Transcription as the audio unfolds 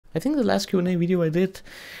I think the last Q&A video I did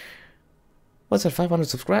was at 500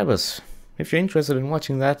 subscribers. If you're interested in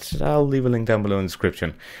watching that, I'll leave a link down below in the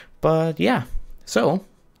description. But yeah, so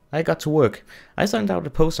I got to work. I sent out a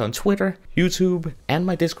post on Twitter, YouTube, and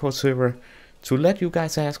my Discord server to let you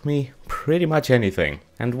guys ask me pretty much anything.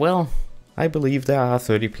 And well, I believe there are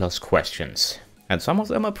 30 plus questions. And some of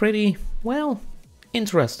them are pretty, well,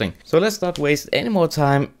 interesting. So let's not waste any more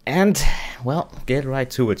time and, well, get right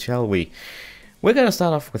to it, shall we? We're gonna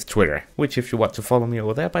start off with Twitter, which if you want to follow me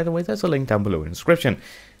over there, by the way, there's a link down below in the description.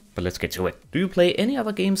 But let's get to it. Do you play any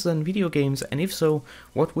other games than video games, and if so,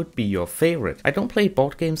 what would be your favorite? I don't play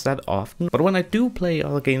board games that often, but when I do play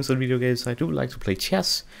other games than video games, I do like to play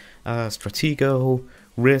chess, Stratego,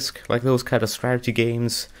 Risk, like those kind of strategy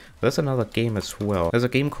games. There's another game as well. There's a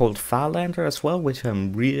game called Farlander as well, which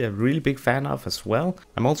I'm a really big fan of as well.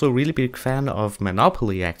 I'm also a really big fan of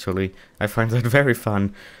Monopoly, actually. I find that very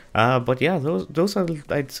fun. But yeah, those are,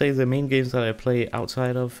 I'd say, the main games that I play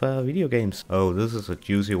outside of video games. Oh, this is a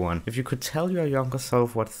juicy one. If you could tell your younger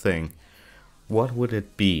self what thing, what would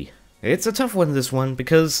it be? It's a tough one, this one,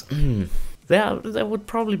 because there would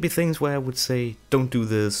probably be things where I would say, don't do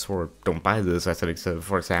this, or don't buy this,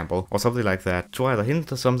 for example, or something like that, to either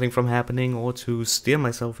hinder something from happening or to steer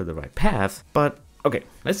myself in the right path. But okay,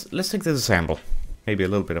 let's take this example. Maybe a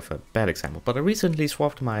little bit of a bad example, but I recently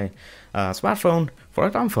swapped my smartphone for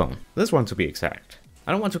a dumb phone. This one to be exact.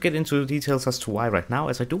 I don't want to get into details as to why right now,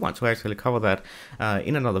 as I do want to actually cover that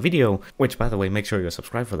in another video, which, by the way, make sure you're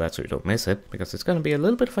subscribed for that so you don't miss it, because it's going to be a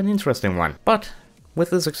little bit of an interesting one. But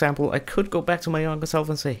with this example, I could go back to my younger self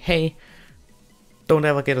and say, hey, don't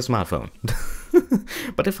ever get a smartphone.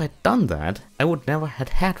 But if I'd done that, I would never have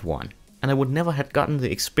had one, and I would never have gotten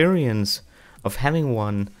the experience of having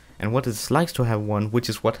one and what it's like to have one, which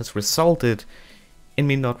is what has resulted in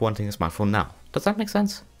me not wanting a smartphone now. Does that make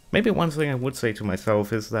sense? Maybe one thing I would say to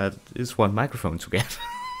myself is that is one microphone to get.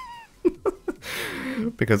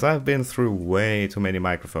 Because I've been through way too many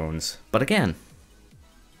microphones. But again,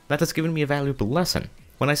 that has given me a valuable lesson.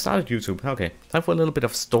 When I started YouTube, okay, time for a little bit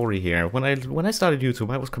of story here. When I started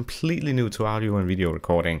YouTube, I was completely new to audio and video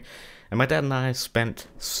recording. And my dad and I spent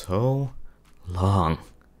so long,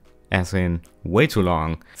 as in way too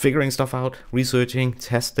long, figuring stuff out, researching,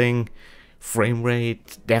 testing, frame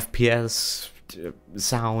rate, FPS,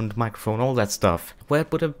 sound, microphone, all that stuff. Where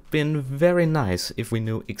it would have been very nice if we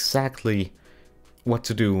knew exactly what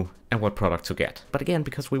to do and what product to get. But again,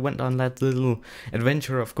 because we went on that little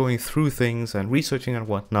adventure of going through things and researching and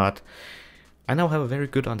whatnot, I now have a very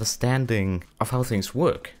good understanding of how things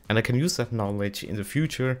work. And I can use that knowledge in the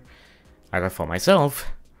future, either for myself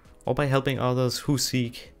or by helping others who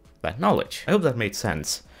seek that knowledge. I hope that made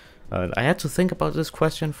sense. I had to think about this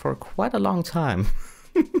question for quite a long time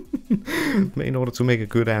in order to make a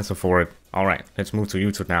good answer for it. Alright, let's move to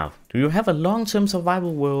YouTube now. Do you have a long-term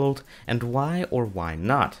survival world, and why or why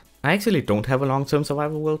not? I actually don't have a long-term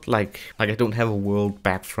survival world, like I don't have a world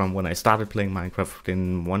back from when I started playing Minecraft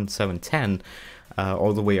in 1.7.10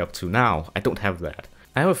 all the way up to now. I don't have that.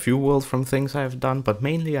 I have a few worlds from things I've done, but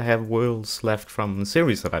mainly I have worlds left from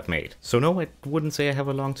series that I've made. So no, I wouldn't say I have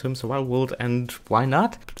a long-term survival world, and why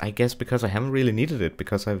not? I guess because I haven't really needed it,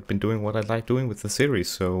 because I've been doing what I like doing with the series,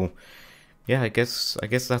 so yeah, I guess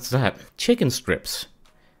that's that. Chicken strips.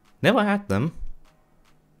 Never had them,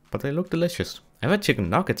 but they look delicious. I've had chicken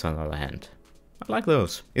nuggets on the other hand. I like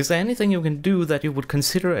those. Is there anything you can do that you would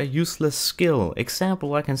consider a useless skill?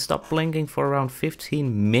 Example, I can stop blinking for around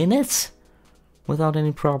 15 minutes? Without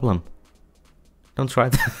any problem. Don't try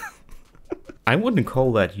that. I wouldn't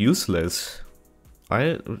call that useless.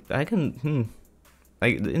 I can,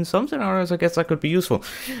 in some scenarios I guess that could be useful.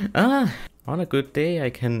 On a good day I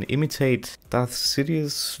can imitate Darth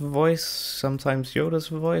Sidious's voice, sometimes Yoda's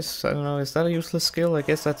voice. I don't know, is that a useless skill? I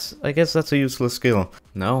guess that's a useless skill.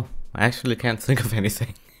 No, I actually can't think of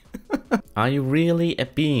anything. Are you really a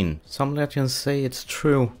bean? Some legends say it's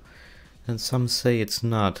true, and some say it's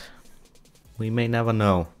not. We may never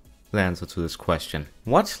know the answer to this question.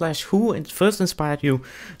 What/who first inspired you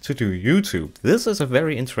to do YouTube? This is a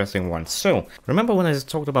very interesting one. So, remember when I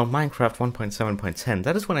talked about Minecraft 1.7.10?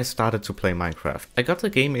 That is when I started to play Minecraft. I got the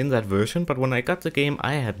game in that version, but when I got the game,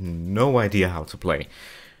 I had no idea how to play.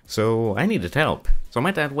 So, I needed help. So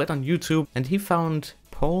my dad went on YouTube and he found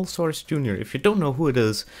Paul Source Jr. If you don't know who it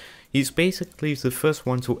is, he's basically the first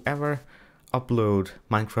one to ever upload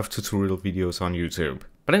Minecraft tutorial videos on YouTube.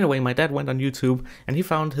 But anyway, my dad went on YouTube and he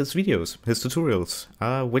found his videos, his tutorials,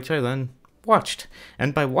 which I then watched.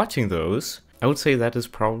 And by watching those, I would say that is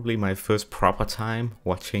probably my first proper time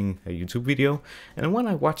watching a YouTube video. And when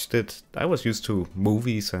I watched it, I was used to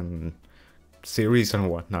movies and series and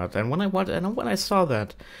whatnot. And when I saw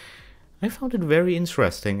that, I found it very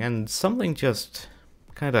interesting, and something just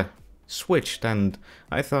kind of switched, and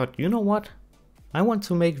I thought, you know what? I want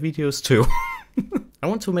to make videos too. I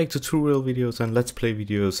want to make tutorial videos and let's play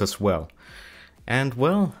videos as well. And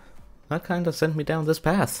well, that kind of sent me down this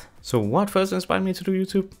path. So what first inspired me to do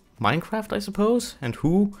YouTube? Minecraft, I suppose? And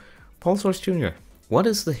who? Paul Source Jr. What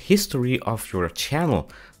is the history of your channel?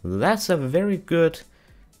 That's a very good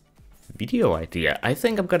video idea. I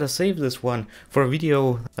think I'm gonna save this one for a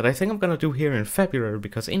video that I think I'm gonna do here in February,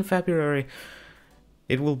 because in February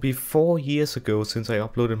it will be 4 years ago since I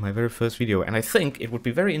uploaded my very first video, and I think it would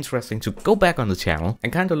be very interesting to go back on the channel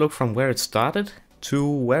and kind of look from where it started to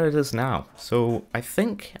where it is now. So I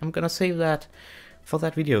think I'm gonna save that for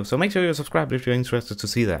that video. So make sure you're subscribed if you're interested to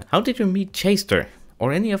see that. How did you meet Chaster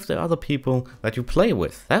or any of the other people that you play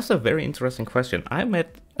with? That's a very interesting question. I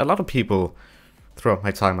met a lot of people throughout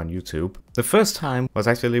my time on YouTube. The first time was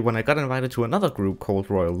actually when I got invited to another group called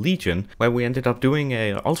Royal Legion, where we ended up doing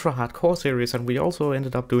a ultra hardcore series, and we also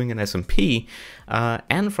ended up doing an SMP.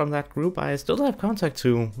 And from that group I still have contact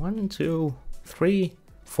to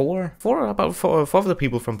four of the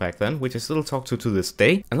people from back then, which I still talk to this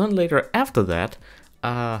day. And then later after that,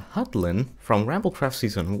 Hudlin from Ramblecraft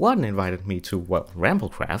Season 1 invited me to, well,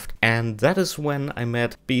 Ramblecraft, and that is when I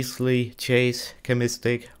met Beastly, Chase,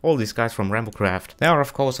 Chemistic, all these guys from Ramblecraft. There are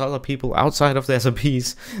of course other people outside of the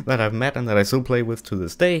SMPs that I've met and that I still play with to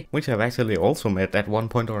this day, which I've actually also met at one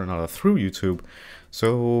point or another through YouTube.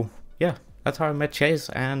 So yeah, that's how I met Chase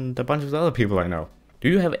and a bunch of the other people I know. Do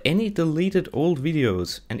you have any deleted old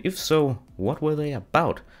videos? And if so, what were they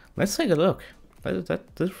about? Let's take a look.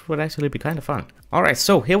 This would actually be kind of fun. Alright,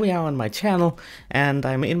 so here we are on my channel, and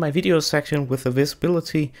I'm in my videos section with the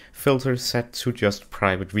visibility filter set to just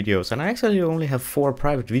private videos, and I actually only have 4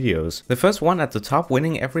 private videos. The first one at the top,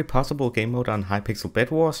 winning every possible game mode on Hypixel Bed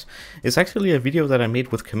Wars, is actually a video that I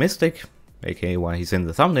made with Chemistic, aka why he's in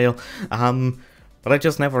the thumbnail. But I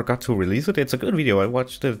just never got to release it. It's a good video. I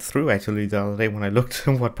watched it through actually the other day when I looked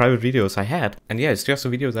at what private videos I had. And yeah, it's just a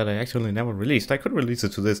video that I actually never released. I could release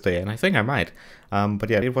it to this day, and I think I might. But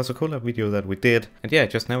yeah, it was a collab video that we did. And yeah, I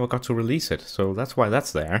just never got to release it. So that's why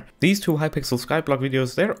that's there. These 2 Hypixel Skyblock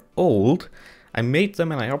videos, they're old. I made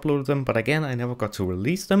them and I uploaded them, but again, I never got to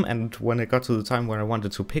release them. And when it got to the time where I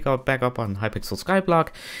wanted to pick up back up on Hypixel Skyblock,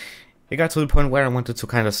 it got to the point where I wanted to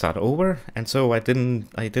kind of start over, and so I didn't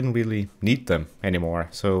really need them anymore,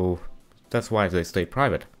 so that's why they stayed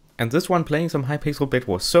private. And this one, playing some Hypixel Bed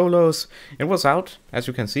Wars solos, it was out. As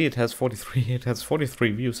you can see, it has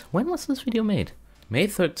 43 views. When was this video made? May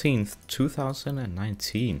 13th,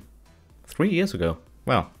 2019. 3 years ago.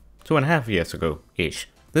 Well, 2.5 years ago-ish.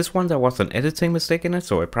 This one, there was an editing mistake in it,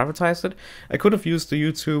 so I privatized it. I could have used the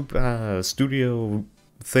YouTube studio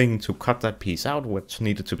thing to cut that piece out, which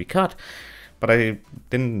needed to be cut, but I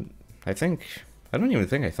don't even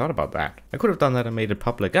think I thought about that. I could have done that and made it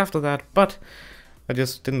public after that, but I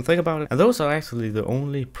just didn't think about it. And those are actually the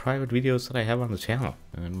only private videos that I have on the channel.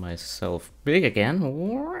 And myself big again.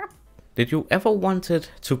 Did you ever wanted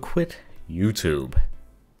to quit YouTube?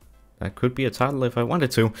 That could be a title if I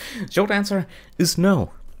wanted to. Short answer is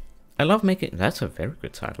no. I love making... That's a very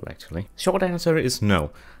good title actually. Short answer is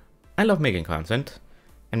no. I love making content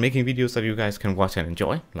and making videos that you guys can watch and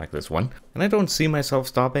enjoy, like this one. And I don't see myself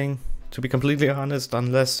stopping, to be completely honest,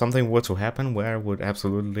 unless something were to happen where I would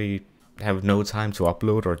absolutely have no time to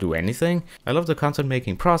upload or do anything. I love the content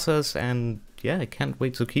making process, and yeah, I can't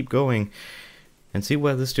wait to keep going and see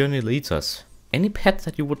where this journey leads us. Any pet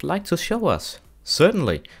that you would like to show us?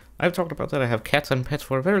 Certainly. I've talked about that I have cats and pets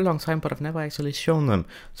for a very long time, but I've never actually shown them.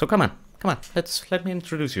 So come on, let me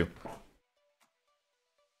introduce you.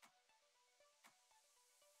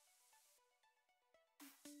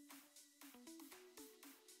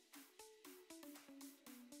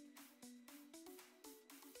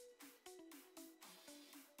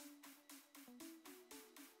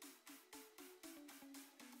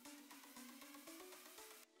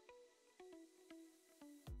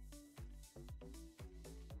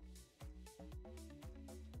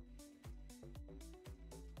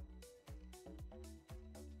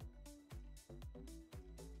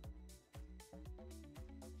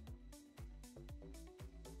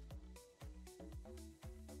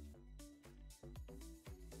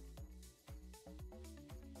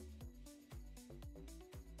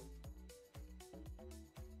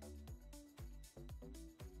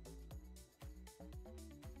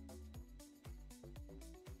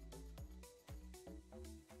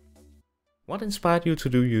 What inspired you to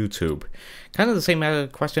do YouTube? Kind of the same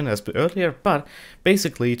question as earlier, but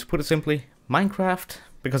basically, to put it simply, Minecraft,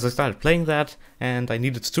 because I started playing that and I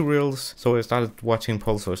needed tutorials, so I started watching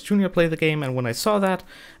Paul Source Jr. play the game, and when I saw that,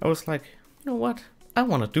 I was like, you know what, I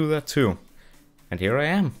want to do that too. And here I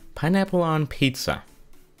am. Pineapple on pizza.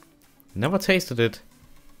 Never tasted it,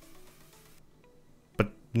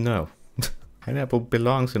 but no. Pineapple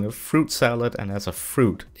belongs in a fruit salad, and as a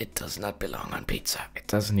fruit, it does not belong on pizza. It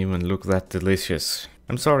doesn't even look that delicious.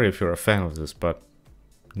 I'm sorry if you're a fan of this, but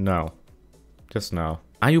no. Just no.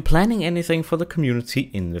 Are you planning anything for the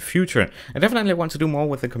community in the future? I definitely want to do more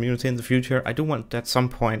with the community in the future. I do want at some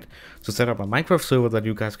point to set up a Minecraft server that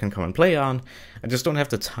you guys can come and play on. I just don't have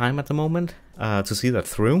the time at the moment to see that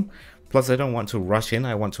through. Plus, I don't want to rush in.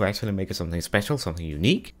 I want to actually make it something special, something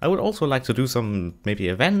unique. I would also like to do some maybe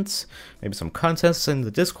events, maybe some contests in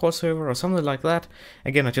the Discord server or something like that.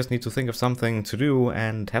 Again, I just need to think of something to do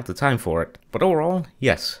and have the time for it. But overall,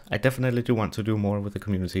 yes, I definitely do want to do more with the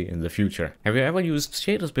community in the future. Have you ever used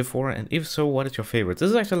shaders before? And if so, what is your favorite? This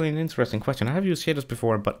is actually an interesting question. I have used shaders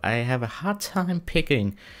before, but I have a hard time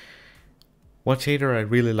picking what shader I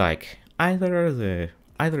really like.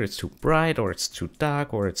 Either it's too bright, or it's too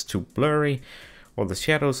dark, or it's too blurry, or the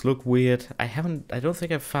shadows look weird. I don't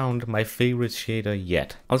think I've found my favorite shader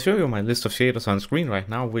yet. I'll show you my list of shaders on screen right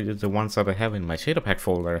now with the ones that I have in my shader pack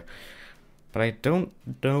folder. But I don't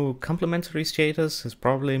know, complementary shaders is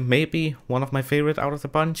probably maybe one of my favorite out of the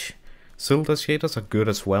bunch. Silver shaders are good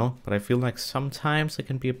as well, but I feel like sometimes they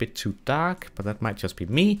can be a bit too dark, but that might just be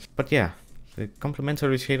me. But yeah. The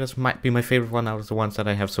complementary shaders might be my favorite one out of the ones that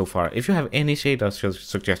I have so far. If you have any shader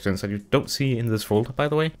suggestions that you don't see in this folder, by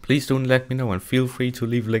the way, please do let me know, and feel free to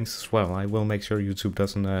leave links as well. I will make sure YouTube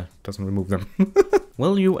doesn't remove them.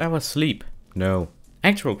 Will you ever sleep? No.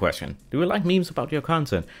 Actual question. Do you like memes about your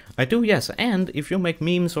content? I do, yes. And if you make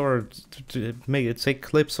memes or take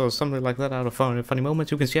clips or something like that out of funny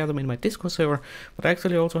moments, you can share them in my Discord server. But I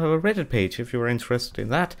actually also have a Reddit page. If you're interested in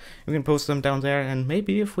that, you can post them down there. And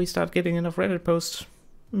maybe if we start getting enough Reddit posts,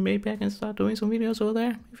 maybe I can start doing some videos over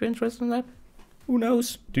there. If you're interested in that. Who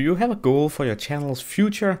knows? Do you have a goal for your channel's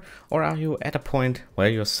future? Or are you at a point where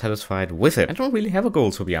you're satisfied with it? I don't really have a goal,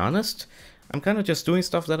 to be honest. I'm kind of just doing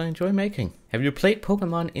stuff that I enjoy making. Have you played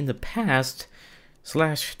Pokemon in the past? /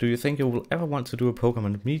 do you think you will ever want to do a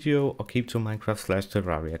Pokemon video or keep to Minecraft /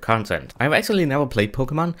 Terraria content? I've actually never played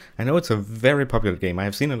Pokemon. I know it's a very popular game. I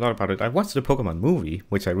have seen a lot about it. I watched the Pokemon movie,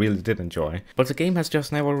 which I really did enjoy. But the game has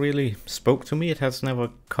just never really spoke to me. It has never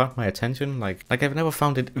caught my attention. Like I've never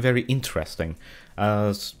found it very interesting.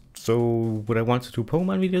 So would I want to do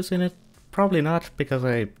Pokemon videos in it? Probably not, because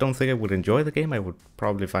I don't think I would enjoy the game. I would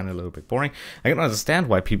probably find it a little bit boring. I can understand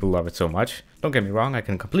why people love it so much. Don't get me wrong, I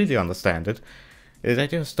can completely understand it. I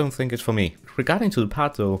just don't think it's for me. Regarding to the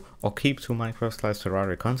part though, or keep to Minecraft /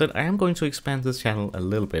 Terraria content, I am going to expand this channel a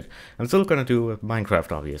little bit. I'm still going to do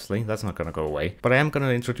Minecraft, obviously. That's not going to go away. But I am going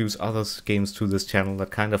to introduce other games to this channel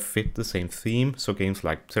that kind of fit the same theme. So games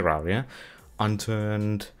like Terraria,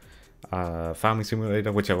 Unturned, Farming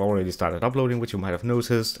Simulator, which I've already started uploading, which you might have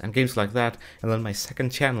noticed, and games like that. And then my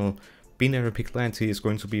second channel, Binary Pixelanity, is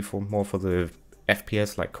going to be more for the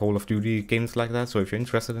FPS, like Call of Duty, games like that. So if you're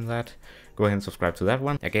interested in that, go ahead and subscribe to that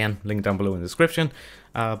one. Again, link down below in the description.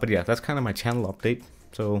 But yeah, that's kind of my channel update.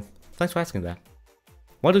 So thanks for asking that.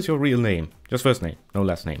 What is your real name? Just first name, no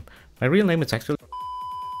last name. My real name is actually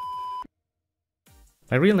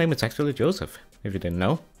Joseph, if you didn't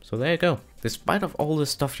know. So there you go. Despite of all the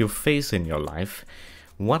stuff you face in your life,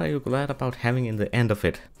 what are you glad about having in the end of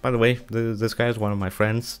it? By the way, this guy is one of my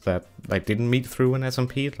friends that I didn't meet through an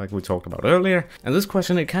SMP, like we talked about earlier. And this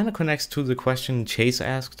question, it kind of connects to the question Chase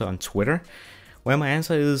asked on Twitter, where my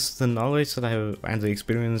answer is the knowledge that I have and the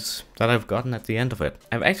experience that I've gotten at the end of it.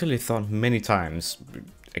 I've actually thought many times,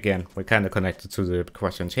 again, we're kind of connected to the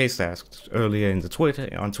question Chase asked earlier in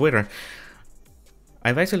the on Twitter.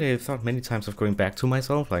 I've actually thought many times of going back to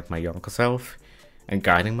myself, like my younger self, and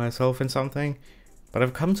guiding myself in something. But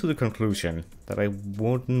I've come to the conclusion that I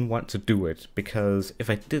wouldn't want to do it, because if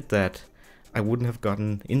I did that, I wouldn't have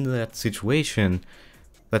gotten in that situation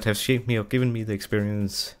that have shaped me or given me the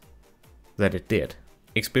experience that it did.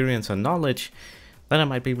 Experience and knowledge that I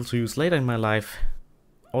might be able to use later in my life,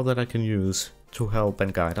 or that I can use to help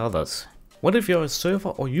and guide others. What if your server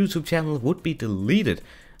or YouTube channel would be deleted?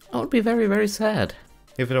 I would be very, very sad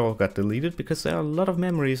if it all got deleted, because there are a lot of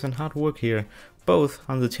memories and hard work here, both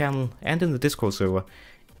on the channel and in the Discord server.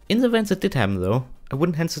 In the event it did happen though, I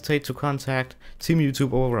wouldn't hesitate to contact Team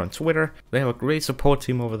YouTube over on Twitter. They have a great support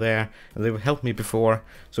team over there, and they've helped me before.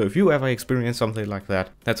 So if you ever experience something like that,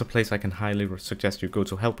 that's a place I can highly suggest you go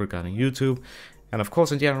to help regarding YouTube. And of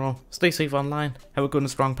course, in general, stay safe online, have a good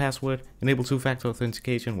and strong password, enable 2-factor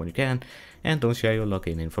authentication when you can, and don't share your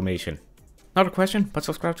login information. Not a question, but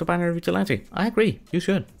subscribe to Binary Vigilante. I agree, you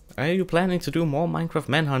should. Are you planning to do more Minecraft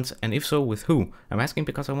manhunts, and if so, with who? I'm asking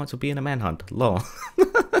because I want to be in a manhunt, lol.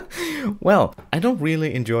 Well, I don't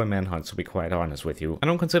really enjoy manhunts, to be quite honest with you. I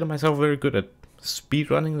don't consider myself very good at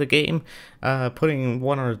speedrunning the game. Putting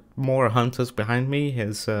one or more hunters behind me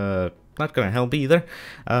is not gonna help either.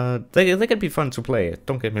 They can be fun to play,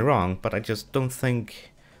 don't get me wrong, but I just don't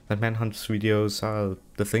think that manhunts videos are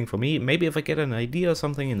the thing for me. Maybe if I get an idea or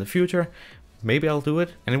something in the future, maybe I'll do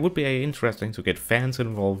it. And it would be interesting to get fans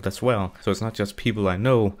involved as well, so it's not just people I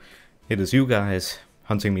know, it is you guys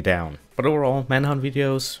hunting me down. But overall, manhunt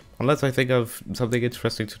videos, unless I think of something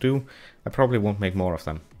interesting to do, I probably won't make more of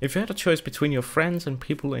them. If you had a choice between your friends and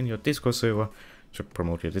people in your Discord server, should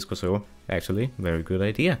promote your Discord server. Actually, very good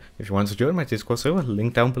idea. If you want to join my Discord server,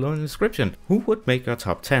 link down below in the description. Who would make your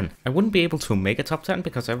top 10? I wouldn't be able to make a top 10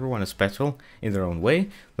 because everyone is special in their own way.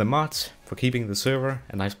 The mods for keeping the server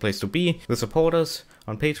a nice place to be, the supporters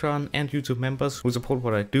on Patreon and YouTube members who support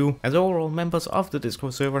what I do, and the overall members of the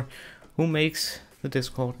Discord server who makes the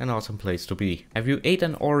Discord an awesome place to be. Have you ate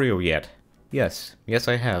an Oreo yet? Yes. Yes,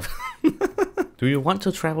 I have. Do you want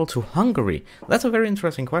to travel to Hungary? That's a very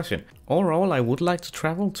interesting question. Overall, I would like to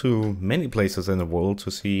travel to many places in the world to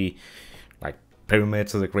see, like,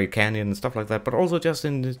 pyramids or the Great Canyon and stuff like that, but also just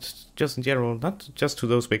in general, not just to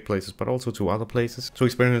those big places, but also to other places, to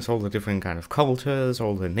experience all the different kind of cultures,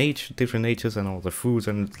 all the different natures and all the foods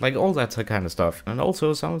and like all that kind of stuff. And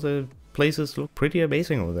also some of the places look pretty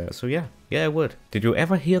amazing over there, so yeah, I would. Did you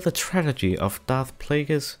ever hear the tragedy of Darth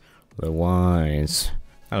Plagueis the Wise?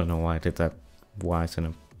 I don't know why I did that wise in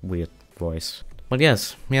a weird voice. But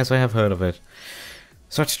yes, I have heard of it.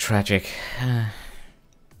 Such tragic.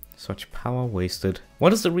 Such power wasted.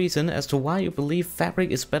 What is the reason as to why you believe Fabric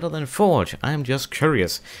is better than Forge? I am just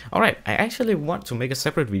curious. Alright, I actually want to make a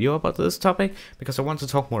separate video about this topic because I want to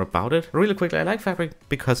talk more about it. Really quickly, I like Fabric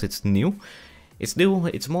because it's new. It's new,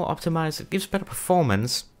 it's more optimized, it gives better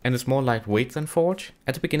performance, and it's more lightweight than Forge.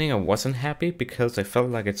 At the beginning I wasn't happy because I felt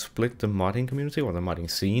like it split the modding community or the modding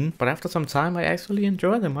scene, but after some time I actually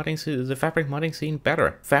enjoy the Fabric modding scene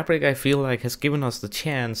better. Fabric, I feel like, has given us the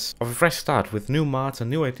chance of a fresh start with new mods and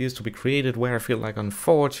new ideas to be created, where I feel like on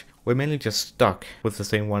Forge we're mainly just stuck with the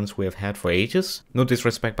same ones we have had for ages. No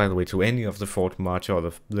disrespect, by the way, to any of the Forge mods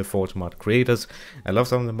or the Forge mod creators. I love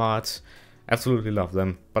some of the mods. Absolutely love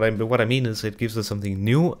them, but what I mean is it gives us something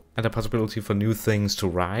new and a possibility for new things to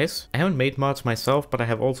rise. I haven't made mods myself, but I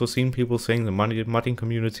have also seen people saying the modding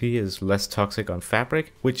community is less toxic on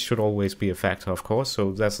Fabric, which should always be a factor, of course,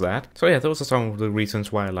 so that's that. So yeah, those are some of the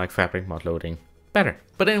reasons why I like Fabric mod loading better.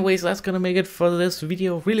 But anyways, that's gonna make it for this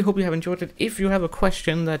video. Really hope you have enjoyed it. If you have a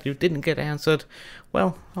question that you didn't get answered,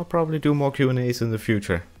 well, I'll probably do more Q&As in the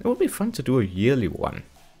future. It would be fun to do a yearly one,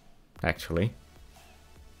 actually.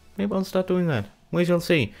 Maybe I'll start doing that. We shall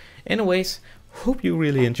see. Anyways, hope you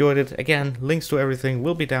really enjoyed it. Again, links to everything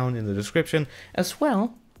will be down in the description, as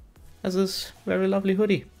well as this very lovely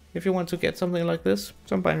hoodie. If you want to get something like this,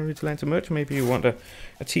 some Binary Vigilante merch, maybe you want a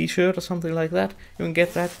t-shirt or something like that, you can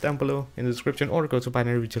get that down below in the description, or go to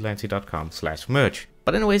binarywigilante.com/merch.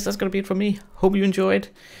 But anyways, that's gonna be it from me. Hope you enjoyed,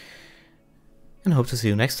 and hope to see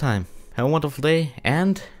you next time. Have a wonderful day,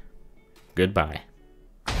 and goodbye.